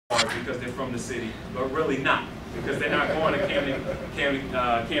because they're from the city, but really not, because they're not going to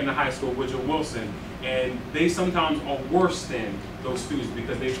Camden High School, Woodrow Wilson, and they sometimes are worse than those students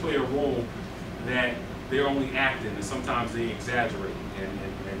because they play a role that they're only acting, and sometimes they exaggerate, and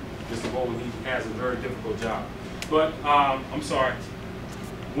Mr. Bowman, he has a very difficult job. But I'm sorry.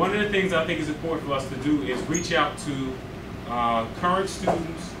 One of the things I think is important for us to do is reach out to current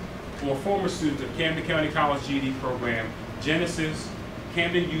students or former students of Camden County College GED program, Genesis,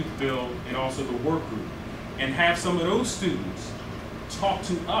 Camden Youth Build, and also the work group, and have some of those students talk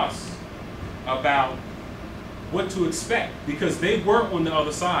to us about what to expect, because they were on the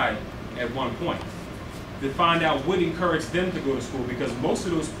other side at one point, to find out what encouraged them to go to school, because most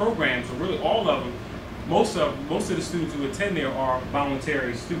of those programs, or really all of them, most of the students who attend there are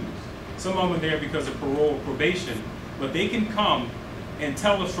voluntary students. Some of them are there because of parole or probation, but they can come and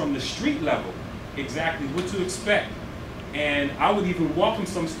tell us from the street level exactly what to expect. And I would even welcome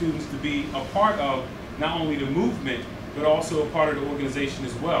some students to be a part of not only the movement, but also a part of the organization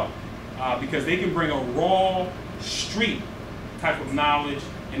as well, because they can bring a raw street type of knowledge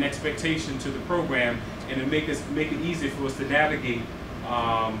and expectation to the program, and to make it easier for us to navigate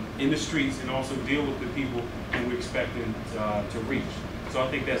in the streets and also deal with the people who we're expecting to reach. So I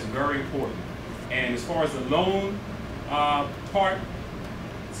think that's very important. And as far as the loan part,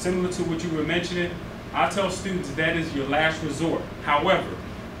 similar to what you were mentioning, I tell students that is your last resort. However,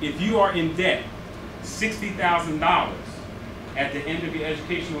 if you are in debt $60,000 at the end of your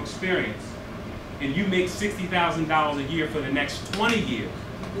educational experience, and you make $60,000 a year for the next 20 years,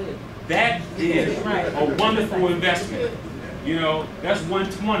 that is a wonderful investment. You know, that's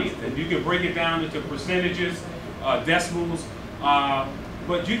 1/20th, and you can break it down into percentages, decimals,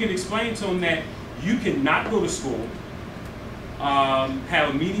 but you can explain to them that you cannot go to school, have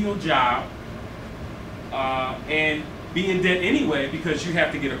a menial job, and be in debt anyway because you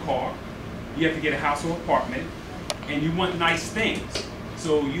have to get a car, you have to get a house or apartment, and you want nice things.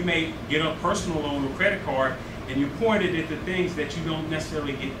 So you may get a personal loan or credit card, and you point it at the things that you don't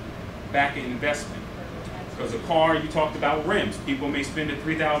necessarily get back in investment. Because a car, you talked about rims. People may spend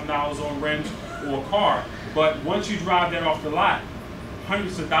 $3,000 on rims or a car, but once you drive that off the lot,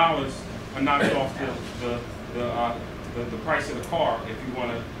 hundreds of dollars are knocked off the price of the car if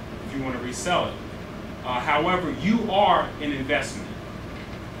you want to resell it. However, you are an investment.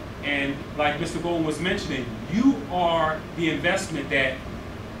 And like Mr. Golden was mentioning, you are the investment that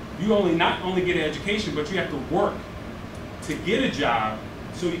you not only get an education, but you have to work to get a job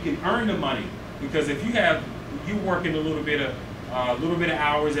so you can earn the money. Because if you working a little bit of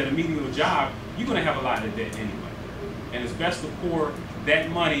hours at a menial job, you're going to have a lot of debt anyway. And it's best to pour that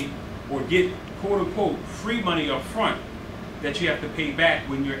money or get quote unquote free money up front that you have to pay back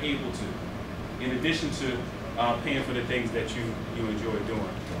when you're able to, in addition to paying for the things that you enjoy doing.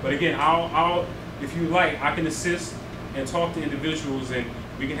 But again, if you like, I can assist and talk to individuals, and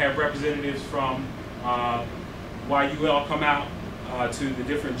we can have representatives from YUL come out to the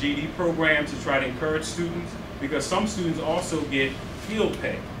different GED programs to try to encourage students, because some students also get field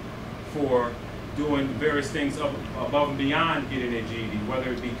pay for doing various things above and beyond getting their GED, whether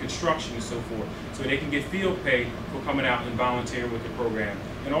it be construction and so forth. So they can get field pay for coming out and volunteering with the program,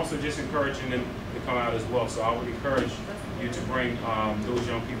 and also just encouraging them to come out as well. So I would encourage you to bring those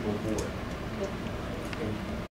young people aboard.